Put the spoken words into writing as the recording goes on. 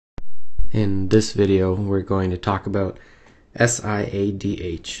In this video, we're going to talk about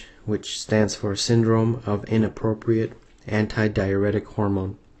SIADH, which stands for Syndrome of Inappropriate Antidiuretic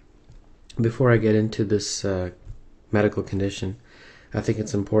Hormone. Before I get into this medical condition, I think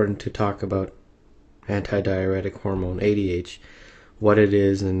it's important to talk about antidiuretic hormone, ADH, what it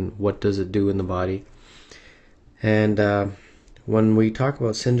is and what does it do in the body. And when we talk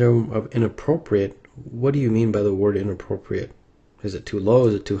about syndrome of inappropriate, what do you mean by the word inappropriate? Is it too low?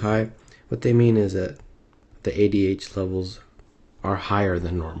 Is it too high? What they mean is that the ADH levels are higher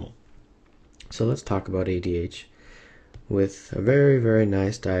than normal. So let's talk about ADH with a very, very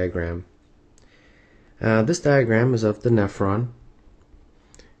nice diagram. This diagram is of the nephron.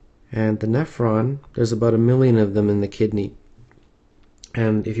 And the nephron, there's about 1 million of them in the kidney.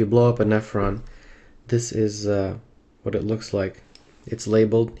 And if you blow up a nephron, this is what it looks like. It's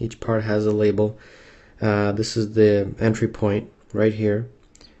labeled. Each part has a label. This is the entry point right here.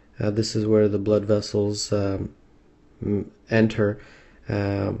 This is where the blood vessels enter.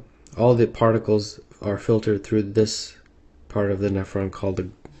 All the particles are filtered through this part of the nephron called the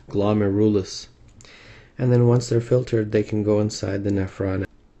glomerulus. And then once they're filtered, they can go inside the nephron.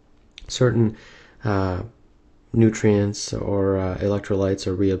 Certain nutrients or electrolytes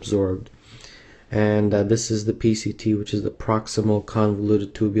are reabsorbed. And this is the PCT, which is the proximal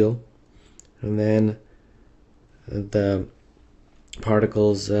convoluted tubule. And then the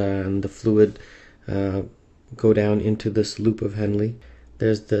particles and the fluid go down into this loop of Henle.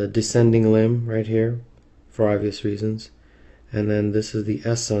 There's the descending limb right here for obvious reasons, and then this is the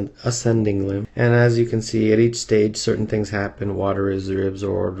ascending limb. And as you can see, at each stage certain things happen. Water is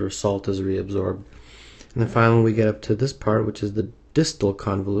reabsorbed or salt is reabsorbed, and then finally we get up to this part, which is the distal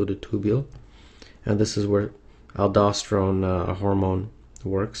convoluted tubule, and this is where aldosterone, a hormone,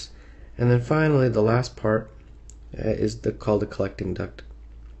 works. And then finally the last part is called the collecting duct.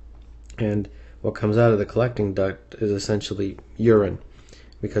 And what comes out of the collecting duct is essentially urine,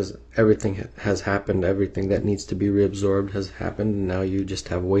 because everything has happened, everything that needs to be reabsorbed has happened, and now you just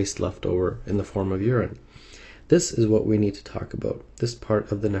have waste left over in the form of urine. This is what we need to talk about, this part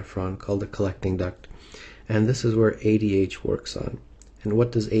of the nephron called the collecting duct. And this is where ADH works on. And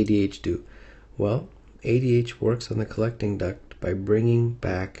what does ADH do? Well, ADH works on the collecting duct by bringing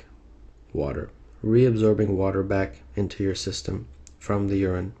back water, reabsorbing water back into your system from the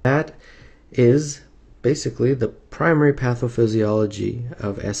urine. That is basically the primary pathophysiology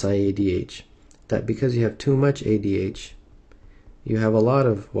of SIADH, that because you have too much ADH, you have a lot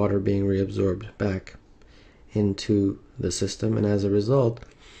of water being reabsorbed back into the system, and as a result,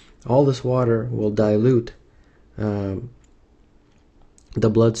 all this water will dilute the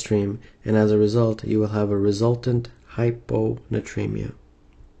bloodstream, and as a result, you will have a resultant hyponatremia.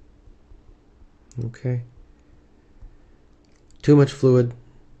 Okay. Too much fluid,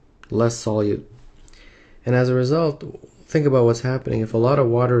 less solute. And as a result, think about what's happening. If a lot of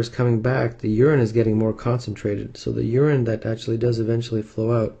water is coming back, the urine is getting more concentrated. So the urine that actually does eventually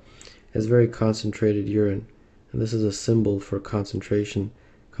flow out is very concentrated urine. And this is a symbol for concentration.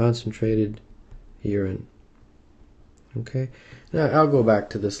 Concentrated urine. Okay. Now I'll go back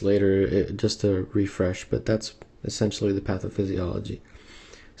to this later just to refresh, but that's essentially the pathophysiology.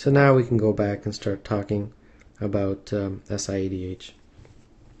 So now we can go back and start talking about SIADH.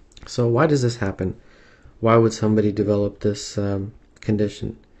 So why does this happen? Why would somebody develop this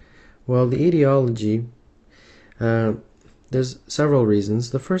condition? Well, the etiology, there's several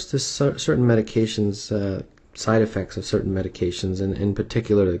reasons. The first is certain medications, side effects of certain medications, and in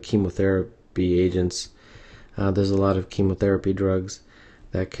particular the chemotherapy agents. There's a lot of chemotherapy drugs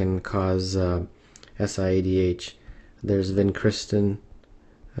that can cause SIADH. There's vincristine.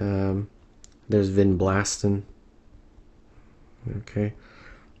 There's vinblastin. Okay,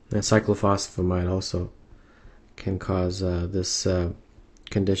 and cyclophosphamide also can cause this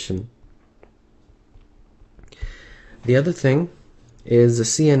condition. The other thing is the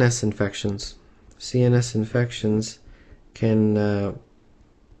CNS infections. CNS infections can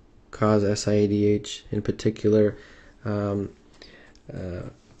cause SIADH, in particular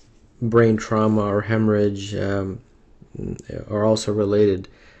brain trauma or hemorrhage are also related,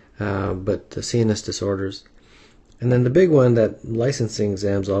 but the CNS disorders. And then the big one that licensing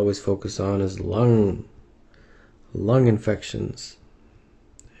exams always focus on is lung infections.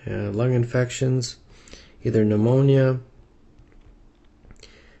 Lung infections, either pneumonia,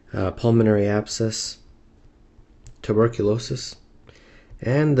 pulmonary abscess, tuberculosis,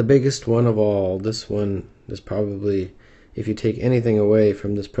 and the biggest one of all, this one is probably, if you take anything away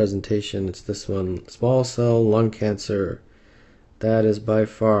from this presentation, it's this one, small cell lung cancer. That is by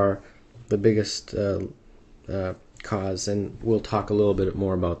far the biggest cause, and we'll talk a little bit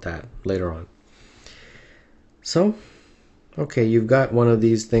more about that later on. So, okay, you've got one of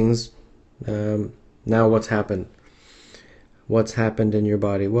these things. Now what's happened? What's happened in your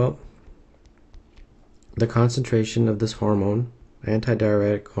body? Well, the concentration of this hormone,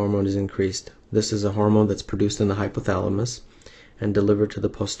 antidiuretic hormone, is increased. This is a hormone that's produced in the hypothalamus and delivered to the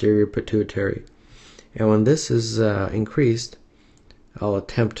posterior pituitary. And when this is increased, I'll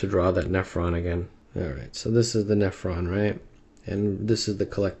attempt to draw that nephron again. Alright, so this is the nephron, right? And this is the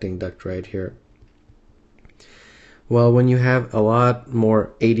collecting duct right here. Well, when you have a lot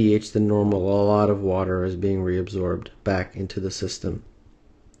more ADH than normal, a lot of water is being reabsorbed back into the system,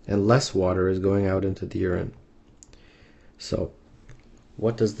 and less water is going out into the urine. So,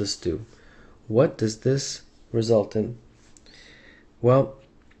 what does this do? What does this result in? Well,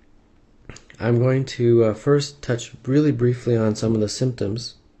 I'm going to first touch really briefly on some of the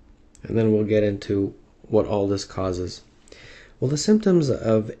symptoms, and then we'll get into what all this causes. Well, the symptoms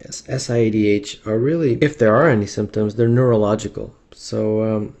of SIADH are really, if there are any symptoms, they're neurological.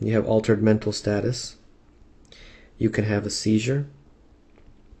 So you have altered mental status, you can have a seizure,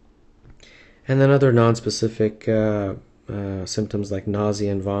 and then other non-specific symptoms like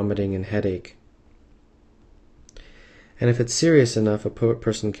nausea and vomiting and headache. And if it's serious enough, a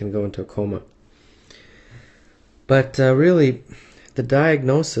person can go into a coma. But really, the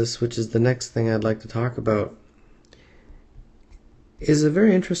diagnosis, which is the next thing I'd like to talk about, is a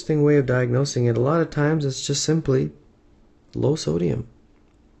very interesting way of diagnosing it. A lot of times it's just simply low sodium.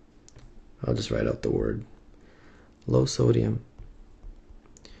 I'll just write out the word. Low sodium.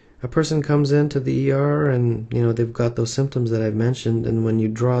 A person comes into the ER and they've got those symptoms that I've mentioned, and when you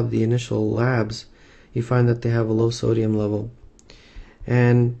draw the initial labs, you find that they have a low sodium level.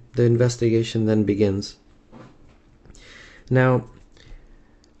 And the investigation then begins. Now,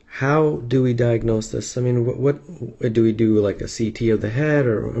 how do we diagnose this? I mean, what do we do, like a CT of the head,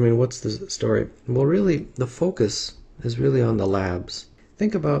 or I mean, what's the story? Well, really, the focus is really on the labs.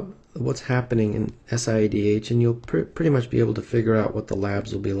 Think about what's happening in SIADH, and you'll pretty much be able to figure out what the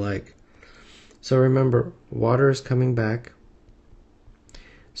labs will be like. So remember, water is coming back,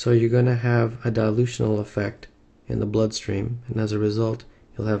 so you're going to have a dilutional effect in the bloodstream, and as a result,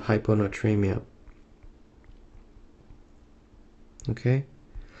 you'll have hyponatremia. Okay?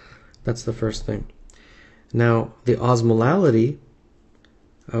 That's the first thing. Now, the osmolality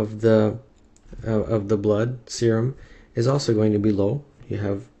of the blood serum is also going to be low. You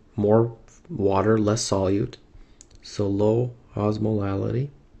have more water, less solute, so low osmolality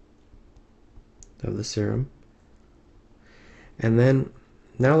of the serum. And then,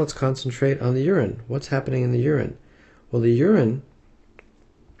 now let's concentrate on the urine. What's happening in the urine? Well, the urine,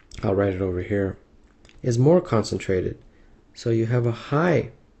 I'll write it over here, is more concentrated. So you have a high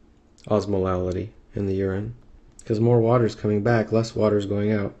osmolality in the urine because more water is coming back, less water is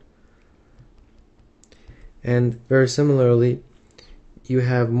going out. And very similarly, you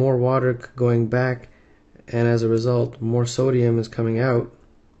have more water going back, and as a result, more sodium is coming out.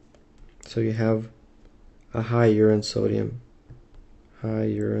 So you have a high urine sodium. High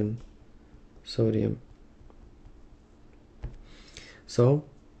urine sodium. So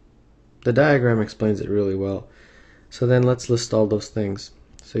the diagram explains it really well. So then let's list all those things.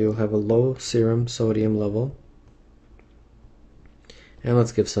 So you'll have a low serum sodium level, and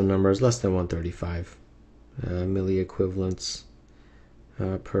let's give some numbers, less than 135 milliequivalents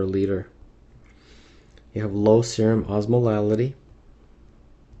per liter. You have low serum osmolality.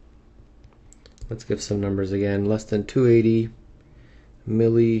 Let's give some numbers again, less than 280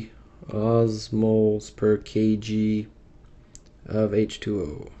 milliosmoles per kg of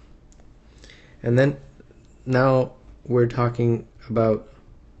H2O. And then now we're talking about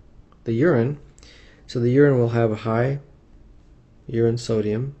the urine. So the urine will have a high urine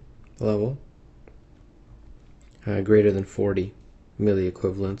sodium level, greater than 40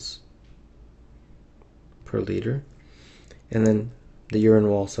 milliequivalents per liter. And then the urine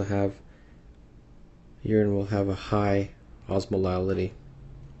will also have a high osmolality,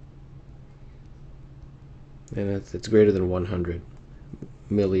 and it's greater than 100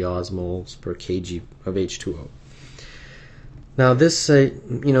 milliosmoles per kg of H2O. Now this,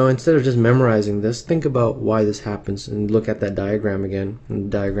 instead of just memorizing this, think about why this happens and look at that diagram again. And the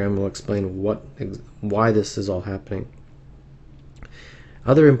diagram will explain why this is all happening.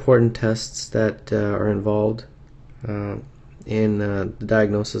 Other important tests that are involved in the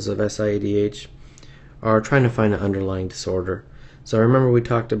diagnosis of SIADH are trying to find an underlying disorder. So remember we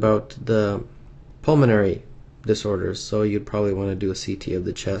talked about the pulmonary disorders, so you'd probably want to do a CT of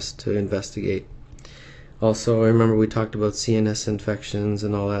the chest to investigate. Also, remember we talked about CNS infections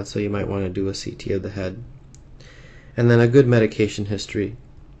and all that, so you might want to do a CT of the head. and then a good medication history,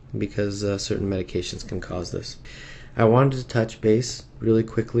 because certain medications can cause this. I wanted to touch base really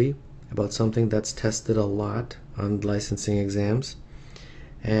quickly about something that's tested a lot on licensing exams,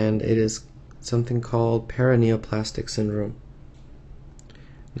 and it is something called paraneoplastic syndrome.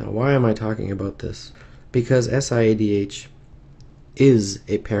 Now, why am I talking about this? Because SIADH is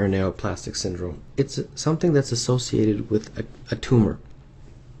a paraneoplastic syndrome. It's something that's associated with a tumor.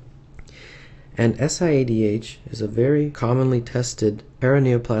 And SIADH is a very commonly tested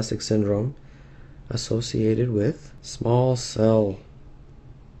paraneoplastic syndrome associated with small cell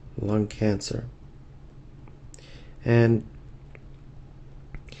lung cancer. And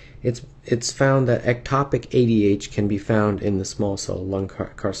it's found that ectopic ADH can be found in the small cell lung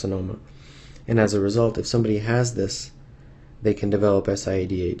carcinoma. And as a result, if somebody has this, they can develop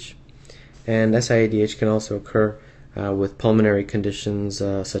SIADH. And SIADH can also occur with pulmonary conditions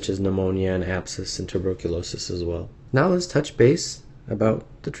such as pneumonia and abscess and tuberculosis as well. Now let's touch base about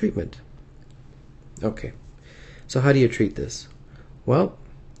the treatment. Okay, so how do you treat this? Well,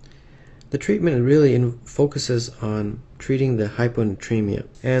 the treatment really focuses on treating the hyponatremia.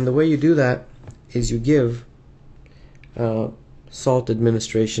 And the way you do that is you give salt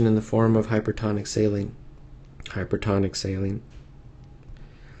administration in the form of hypertonic saline.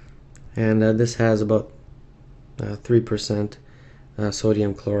 And this has about 3%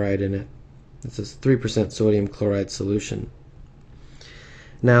 sodium chloride in it. It's a 3% sodium chloride solution.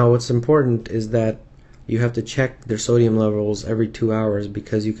 Now, what's important is that you have to check their sodium levels every 2 hours,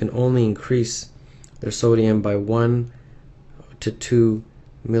 because you can only increase their sodium by 1 to 2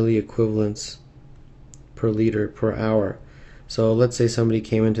 milliequivalents per liter per hour. So let's say somebody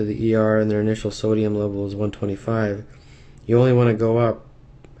came into the ER and their initial sodium level is 125. You only want to go up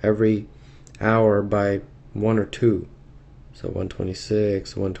every hour by 1 or 2. So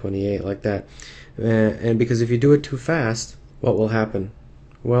 126, 128, like that. And because if you do it too fast, what will happen?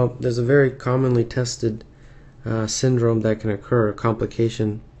 Well, there's a very commonly tested syndrome that can occur, a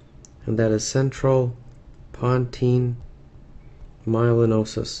complication, and that is central pontine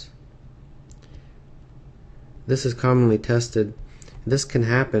myelinosis. This is commonly tested. This can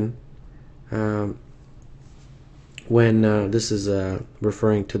happen when this is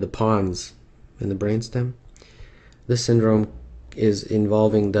referring to the pons in the brainstem. This syndrome is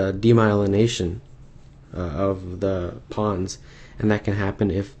involving the demyelination of the pons, and that can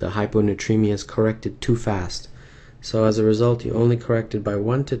happen if the hyponatremia is corrected too fast. So as a result, you only correct it by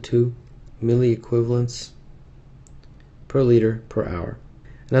 1 to 2 milliequivalents per liter per hour.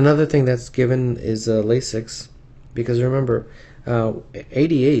 And another thing that's given is Lasix, because remember,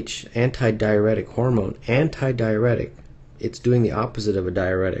 ADH, antidiuretic hormone, antidiuretic, it's doing the opposite of a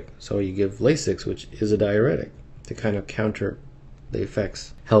diuretic. So you give Lasix, which is a diuretic, to kind of counter the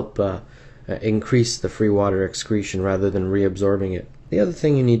effects, help increase the free water excretion rather than reabsorbing it. The other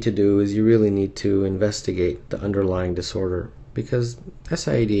thing you need to do is you really need to investigate the underlying disorder, because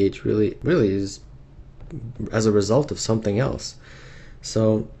SIADH really is as a result of something else.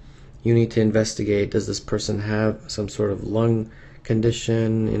 So you need to investigate, does this person have some sort of lung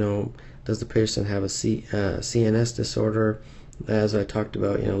condition? Does the person have a CNS disorder? As I talked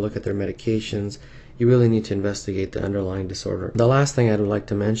about, look at their medications. You really need to investigate the underlying disorder. The last thing I would like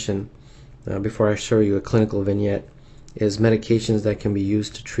to mention before I show you a clinical vignette is medications that can be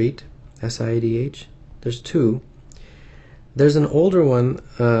used to treat SIADH. There's two. There's an older one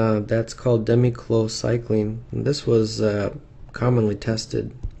that's called demiclocycline. This was commonly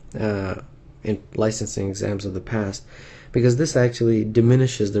tested in licensing exams of the past, because this actually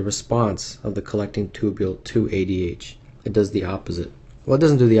diminishes the response of the collecting tubule to ADH. It does the opposite. Well, it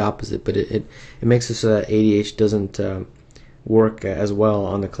doesn't do the opposite, but it makes it so that ADH doesn't work as well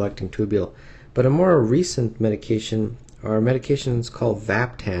on the collecting tubule. But a more recent medication are medications called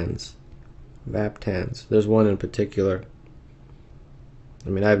Vaptans. There's one in particular. I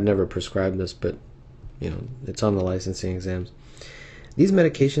mean, I've never prescribed this, but it's on the licensing exams. These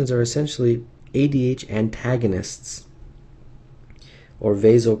medications are essentially ADH antagonists, or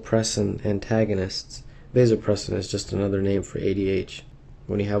vasopressin antagonists. Vasopressin is just another name for ADH.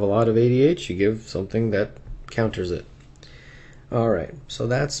 When you have a lot of ADH, you give something that counters it. Alright, so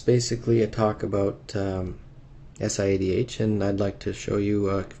that's basically a talk about SIADH, and I'd like to show you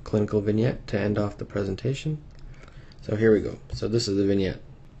a clinical vignette to end off the presentation. So here we go. So this is the vignette.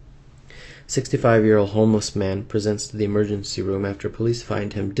 65-year-old homeless man presents to the emergency room after police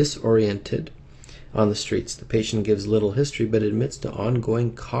find him disoriented on the streets. The patient gives little history but admits to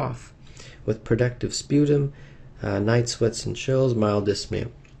ongoing cough with productive sputum, night sweats and chills, mild dyspnea.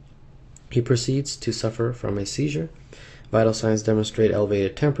 He proceeds to suffer from a seizure. Vital signs demonstrate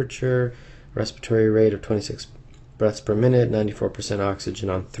elevated temperature, respiratory rate of 26 breaths per minute, 94% oxygen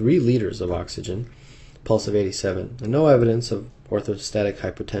on 3 liters of oxygen, pulse of 87, and no evidence of orthostatic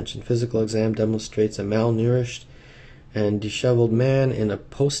hypotension. Physical exam demonstrates a malnourished and disheveled man in a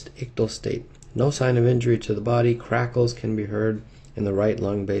post-ictal state. No sign of injury to the body. Crackles can be heard in the right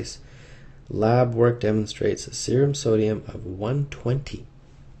lung base. Lab work demonstrates a serum sodium of 120.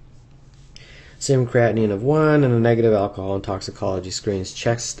 Serum creatinine of 1 and a negative alcohol and toxicology screens.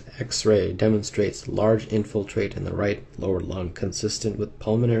 Chest X-ray demonstrates large infiltrate in the right lower lung, consistent with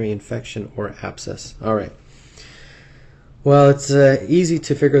pulmonary infection or abscess. All right. Well, it's easy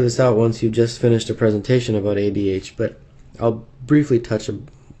to figure this out once you've just finished a presentation about ADH, but I'll briefly touch on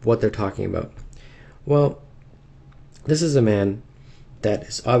what they're talking about. Well, this is a man that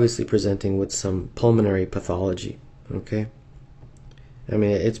is obviously presenting with some pulmonary pathology, okay? I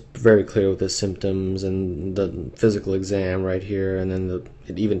mean, it's very clear with the symptoms and the physical exam right here, and then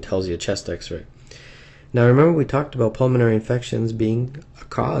it even tells you a chest x-ray. Now, remember we talked about pulmonary infections being a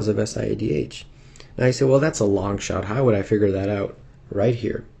cause of SIADH. Now you say, well, that's a long shot. How would I figure that out? Right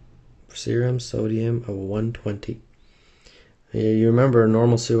here. Serum sodium of 120. You remember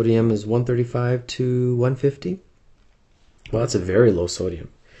normal sodium is 135 to 150? Well, that's a very low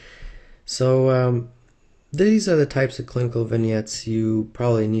sodium. So these are the types of clinical vignettes you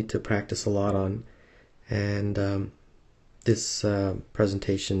probably need to practice a lot on. And this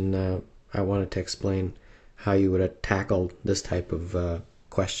presentation, I wanted to explain how you would tackle this type of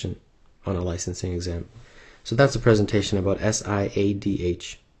question on a licensing exam. So that's a presentation about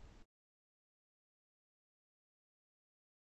SIADH.